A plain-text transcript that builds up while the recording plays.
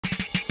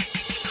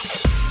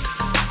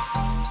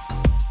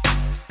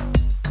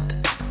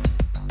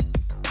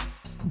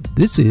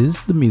This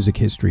is the Music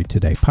History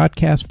Today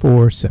podcast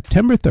for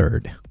September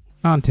 3rd.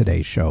 On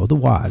today's show, the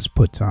Woz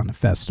puts on a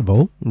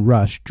festival,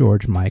 Rush,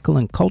 George Michael,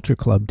 and Culture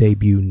Club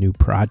debut new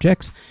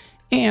projects,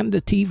 and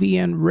the TV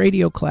and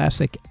radio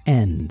classic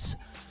ends.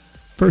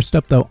 First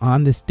up, though,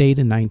 on this date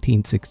in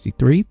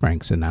 1963,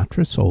 Frank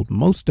Sinatra sold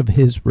most of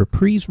his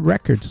Reprise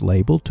Records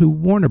label to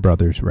Warner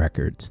Brothers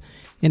Records.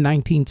 In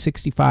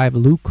 1965,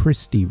 Lou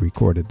Christie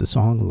recorded the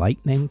song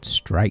Lightnin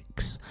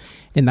Strikes.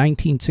 In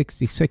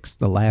 1966,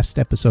 the last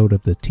episode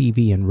of the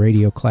TV and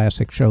radio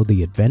classic show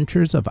The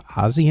Adventures of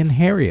Ozzie and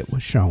Harriet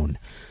was shown.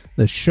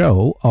 The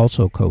show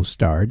also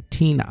co-starred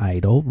teen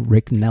idol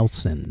Rick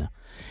Nelson.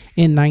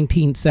 In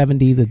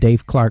 1970, the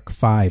Dave Clark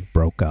Five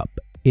broke up.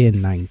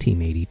 In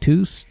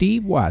 1982,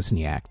 Steve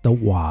Wozniak, the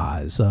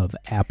Woz of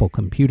Apple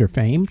computer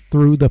fame,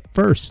 threw the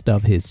first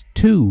of his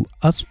two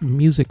US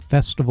Music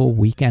Festival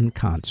weekend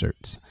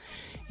concerts.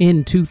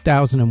 In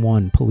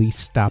 2001, police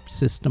stopped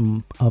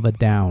System of a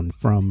Down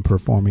from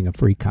performing a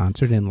free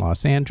concert in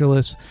Los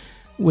Angeles,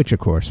 which of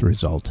course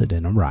resulted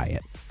in a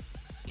riot.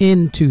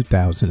 In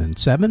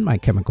 2007, My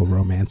Chemical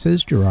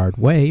Romance's Gerard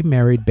Way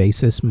married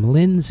bassist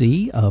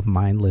Lindsay of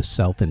Mindless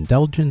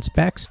Self-Indulgence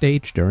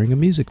backstage during a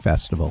music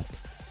festival.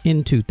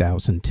 In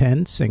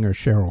 2010, singer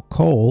Cheryl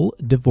Cole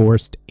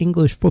divorced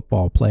English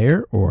football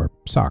player, or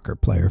soccer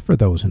player for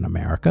those in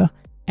America,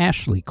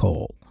 Ashley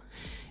Cole.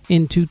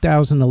 In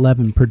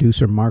 2011,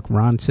 producer Mark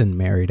Ronson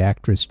married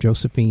actress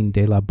Josephine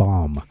de la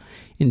Baume.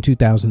 In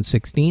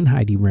 2016,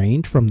 Heidi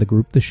Range from the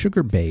group The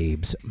Sugar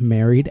Babes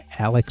married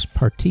Alex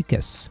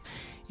Partikis.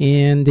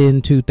 And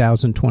in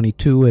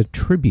 2022, a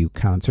tribute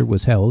concert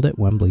was held at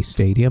Wembley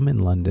Stadium in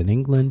London,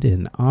 England,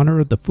 in honor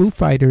of the Foo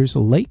Fighters'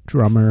 late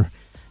drummer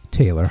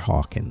Taylor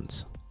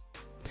Hawkins.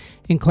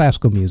 In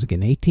classical music,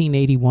 in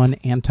 1881,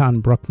 Anton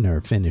Bruckner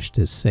finished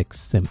his Sixth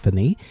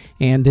Symphony,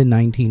 and in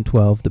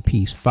 1912, the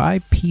piece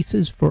Five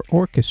Pieces for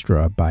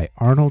Orchestra by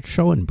Arnold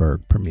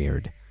Schoenberg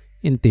premiered.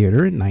 In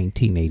theater, in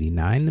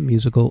 1989, the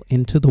musical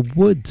Into the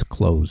Woods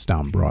closed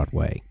on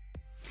Broadway.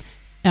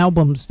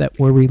 Albums that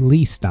were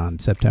released on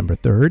September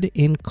 3rd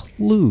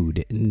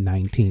include in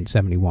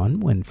 1971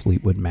 when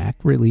Fleetwood Mac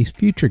released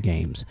Future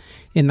Games.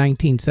 In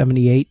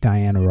 1978,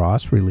 Diana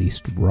Ross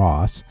released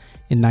Ross.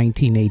 In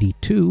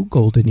 1982,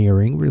 Golden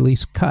Earring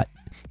released Cut.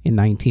 In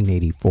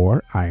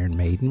 1984, Iron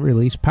Maiden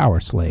released Power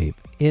Slave.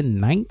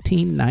 In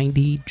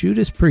 1990,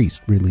 Judas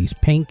Priest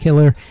released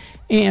Painkiller,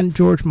 and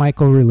George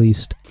Michael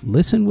released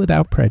Listen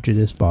Without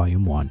Prejudice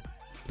Volume 1.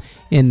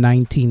 In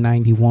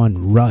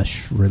 1991,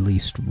 Rush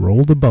released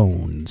Roll the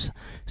Bones.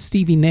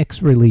 Stevie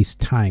Nicks released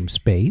Time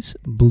Space.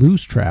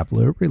 Blues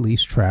Traveler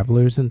released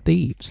Travelers and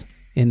Thieves.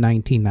 In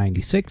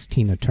 1996,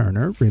 Tina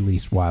Turner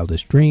released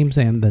Wildest Dreams,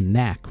 and The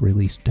Knack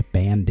released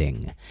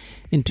Banding.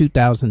 In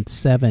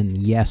 2007,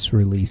 Yes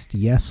released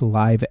Yes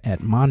Live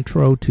at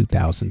Montreux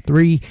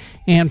 2003,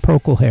 and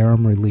Procol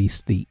Harum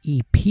released the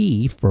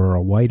EP For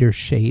a Whiter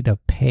Shade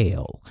of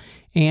Pale.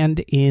 And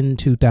in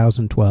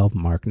 2012,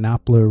 Mark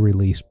Knopfler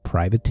released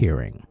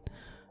Privateering.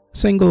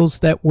 Singles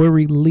that were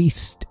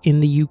released in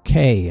the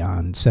UK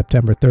on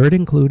September 3rd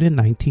include in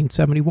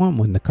 1971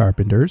 when the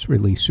Carpenters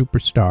released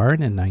Superstar,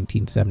 and in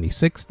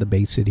 1976 the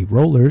Bay City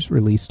Rollers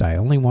released I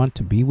Only Want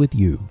to Be With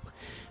You.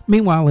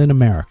 Meanwhile, in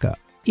America,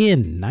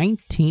 in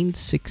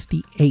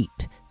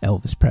 1968,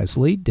 Elvis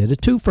Presley did a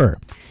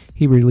twofer.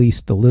 He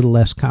released A Little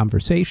Less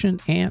Conversation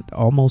and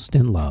Almost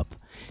in Love.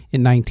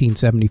 In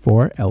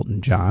 1974,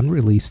 Elton John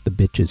released The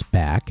Bitch Is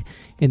Back.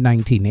 In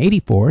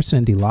 1984,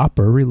 Cyndi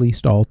Lauper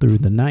released All Through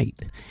the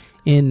Night.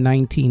 In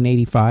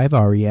 1985,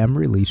 REM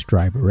released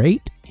Driver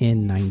 8.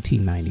 In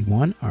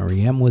 1991,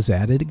 REM was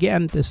at it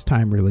again, this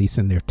time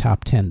releasing their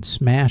top 10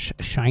 smash,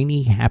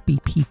 Shiny Happy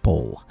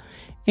People.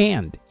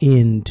 And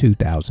in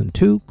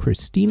 2002,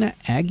 Christina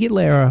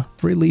Aguilera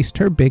released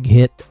her big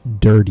hit,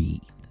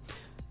 Dirty.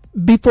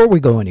 Before we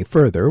go any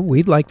further,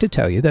 we'd like to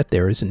tell you that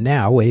there is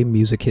now a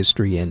Music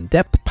History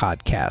In-Depth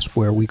podcast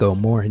where we go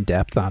more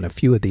in-depth on a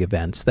few of the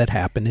events that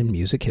happen in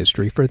music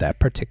history for that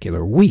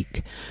particular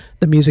week.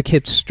 The Music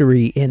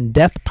History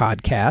In-Depth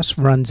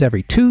podcast runs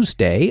every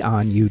Tuesday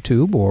on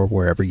YouTube or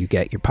wherever you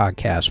get your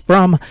podcasts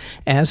from,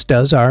 as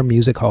does our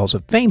Music Halls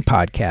of Fame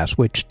podcast,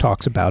 which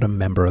talks about a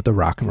member of the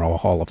Rock and Roll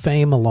Hall of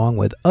Fame along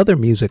with other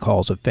Music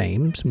Halls of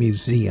Fame,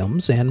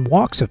 museums, and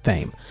walks of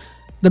fame.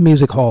 The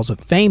Music Halls of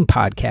Fame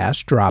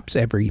podcast drops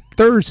every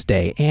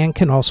Thursday and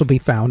can also be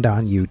found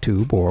on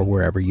YouTube or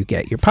wherever you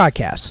get your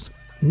podcasts.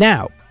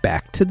 Now,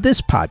 back to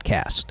this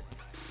podcast.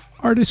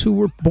 Artists who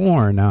were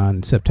born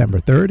on September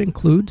 3rd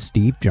include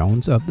Steve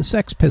Jones of the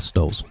Sex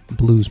Pistols,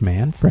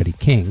 bluesman Freddie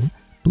King,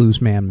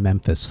 bluesman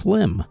Memphis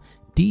Slim,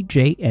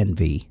 DJ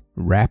Envy,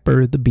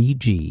 rapper The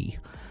BG,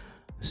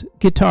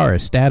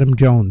 guitarist Adam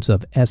Jones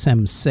of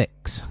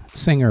SM6,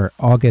 singer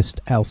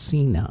August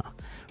Alsina,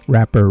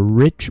 rapper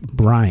Rich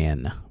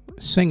Brian,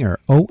 singer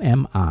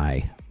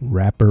OMI,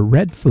 rapper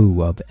Red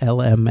Foo of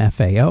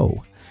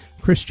LMFAO,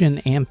 Christian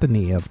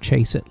Anthony of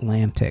Chase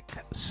Atlantic,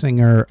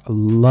 singer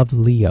Love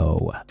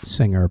Leo,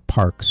 singer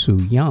Park Soo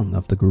Young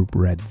of the group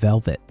Red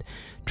Velvet,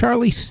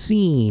 Charlie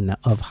Scene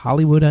of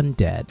Hollywood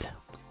Undead,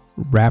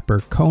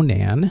 rapper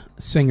Conan,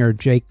 singer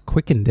Jake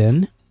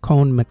Quickenden,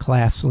 Cone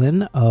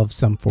McClaslin of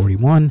Sum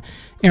 41,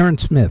 Aaron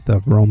Smith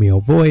of Romeo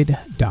Void,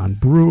 Don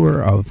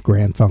Brewer of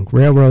Grand Funk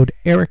Railroad,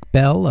 Eric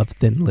Bell of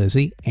Thin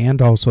Lizzy,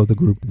 and also the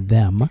group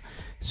Them,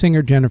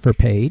 singer Jennifer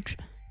Page,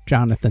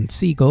 Jonathan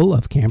Siegel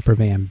of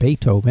Campervan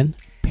Beethoven,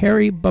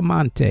 Perry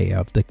Bamonte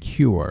of The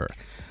Cure,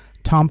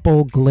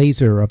 Tomple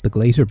Glazer of the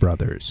Glazer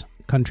Brothers,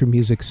 country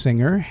music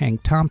singer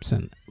Hank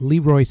Thompson,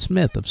 Leroy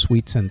Smith of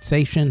Sweet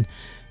Sensation,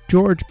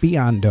 George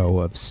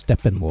Biondo of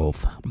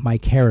Steppenwolf,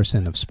 Mike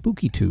Harrison of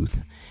Spooky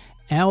Tooth,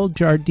 Al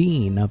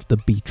Jardine of the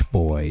Beach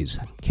Boys,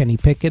 Kenny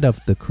Pickett of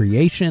The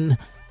Creation,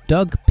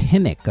 Doug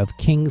Pinnick of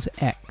King's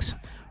X,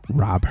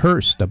 Rob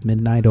Hurst of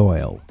Midnight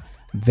Oil,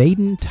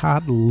 Vaden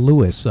Todd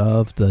Lewis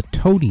of the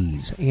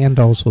Toadies and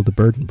also the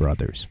Burden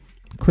Brothers,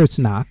 Chris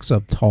Knox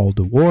of Tall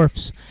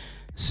Dwarfs,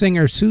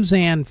 singer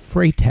Suzanne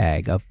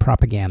Freytag of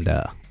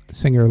Propaganda,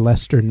 singer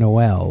Lester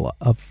Noel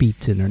of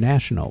Beats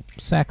International,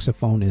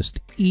 saxophonist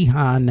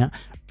Ihan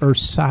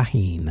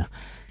Ursahin,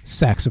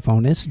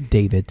 saxophonist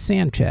David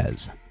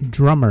Sanchez,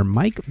 drummer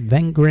Mike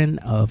Vengrin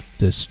of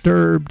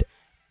Disturbed,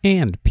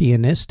 and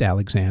pianist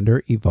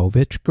Alexander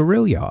Ivovich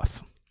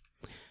Gorilyov.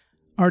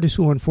 Artists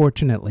who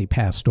unfortunately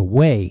passed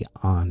away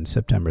on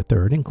September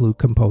 3rd include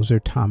composer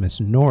Thomas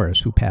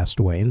Norris, who passed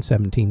away in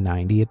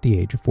 1790 at the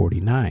age of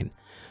 49.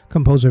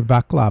 Composer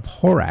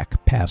Vaclav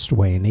Horak passed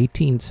away in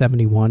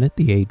 1871 at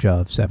the age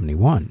of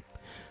 71.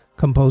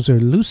 Composer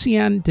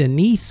Lucien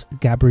Denis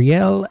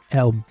Gabriel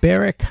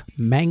Alberic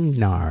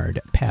Magnard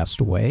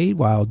passed away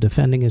while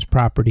defending his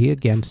property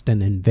against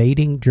an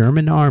invading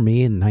German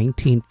army in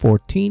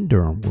 1914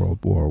 during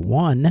World War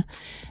I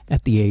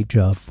at the age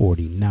of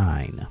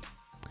 49.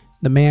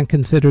 The man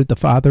considered the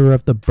father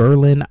of the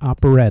Berlin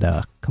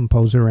operetta,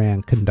 composer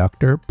and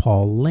conductor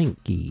Paul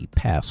Linke,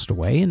 passed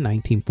away in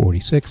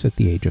 1946 at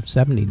the age of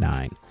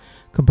 79.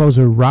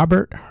 Composer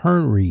Robert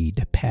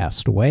Herried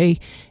passed away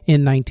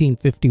in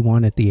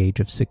 1951 at the age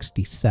of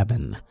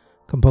 67.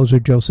 Composer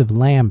Joseph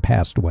Lamb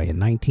passed away in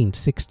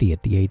 1960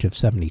 at the age of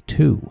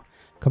 72.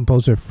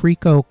 Composer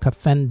Frico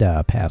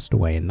Kafenda passed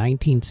away in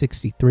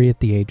 1963 at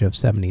the age of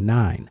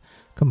 79.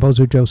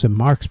 Composer Joseph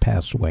Marx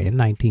passed away in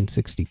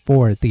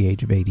 1964 at the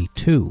age of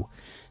 82.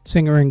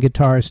 Singer and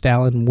guitarist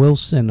Alan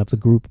Wilson of the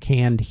group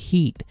Canned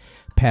Heat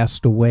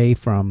passed away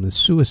from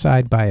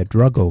suicide by a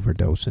drug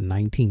overdose in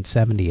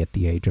 1970 at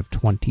the age of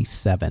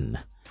 27.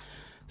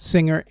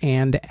 Singer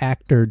and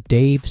actor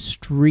Dave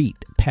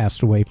Street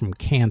passed away from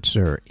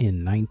cancer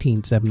in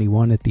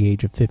 1971 at the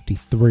age of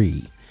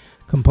 53.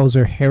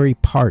 Composer Harry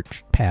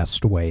Partch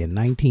passed away in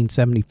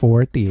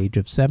 1974 at the age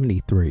of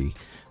 73.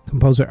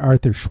 Composer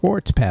Arthur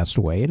Schwartz passed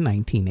away in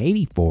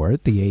 1984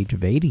 at the age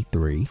of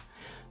 83.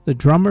 The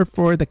drummer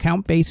for the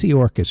Count Basie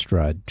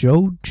Orchestra,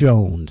 Joe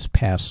Jones,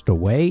 passed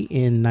away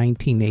in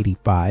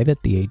 1985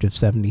 at the age of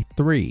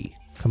 73.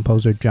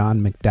 Composer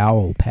John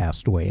McDowell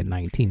passed away in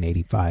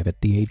 1985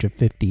 at the age of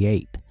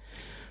 58.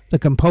 The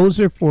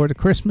composer for the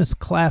Christmas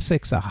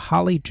classics A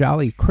Holly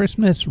Jolly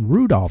Christmas,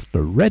 Rudolph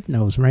the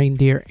Red-Nosed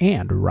Reindeer,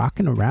 and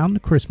Rockin' Around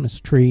the Christmas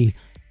Tree,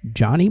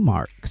 Johnny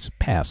Marks,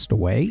 passed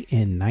away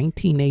in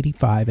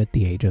 1985 at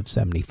the age of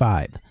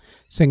 75.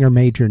 Singer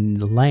Major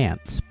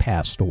Lance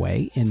passed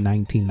away in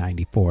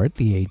 1994 at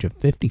the age of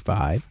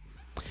 55.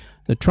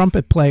 The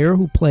trumpet player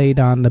who played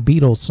on the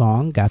Beatles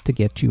song Got to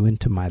Get You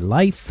Into My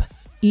Life,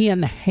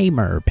 Ian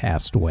Hamer,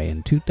 passed away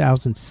in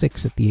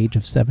 2006 at the age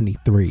of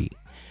 73.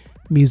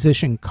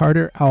 Musician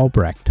Carter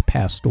Albrecht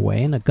passed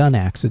away in a gun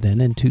accident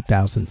in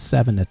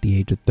 2007 at the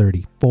age of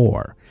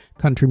 34.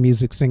 Country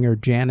music singer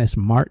Janice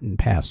Martin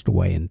passed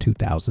away in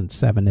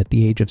 2007 at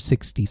the age of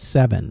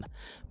 67.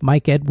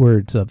 Mike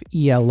Edwards of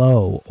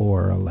ELO,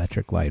 or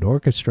Electric Light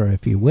Orchestra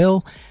if you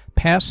will,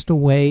 passed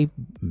away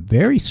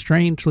very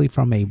strangely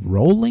from a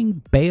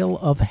rolling bale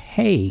of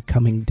hay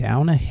coming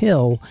down a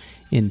hill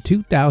in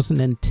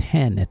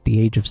 2010 at the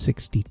age of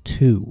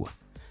 62.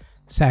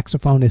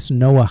 Saxophonist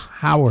Noah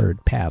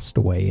Howard passed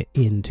away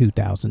in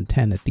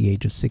 2010 at the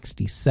age of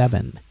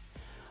 67.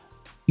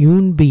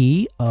 Yoon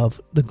B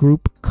of the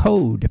group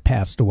Code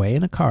passed away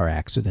in a car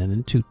accident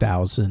in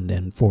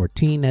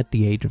 2014 at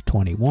the age of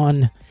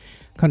 21.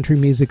 Country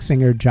music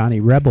singer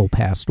Johnny Rebel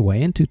passed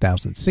away in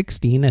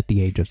 2016 at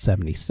the age of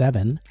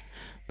 77.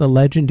 The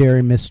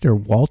legendary Mr.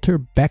 Walter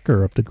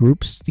Becker of the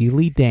group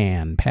Steely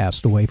Dan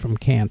passed away from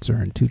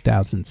cancer in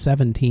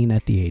 2017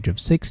 at the age of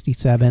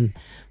 67.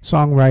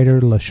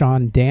 Songwriter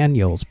LaShawn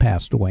Daniels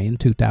passed away in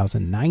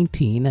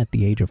 2019 at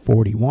the age of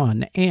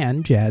 41.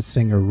 And jazz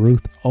singer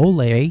Ruth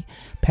Olay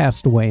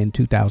passed away in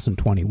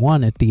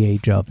 2021 at the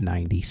age of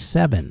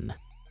 97.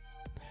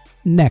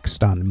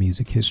 Next on the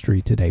Music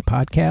History Today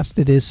podcast,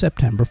 it is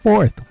September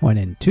 4th, when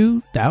in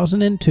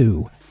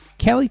 2002,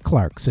 Kelly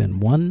Clarkson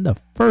won the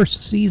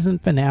first season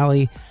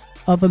finale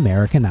of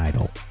American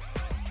Idol.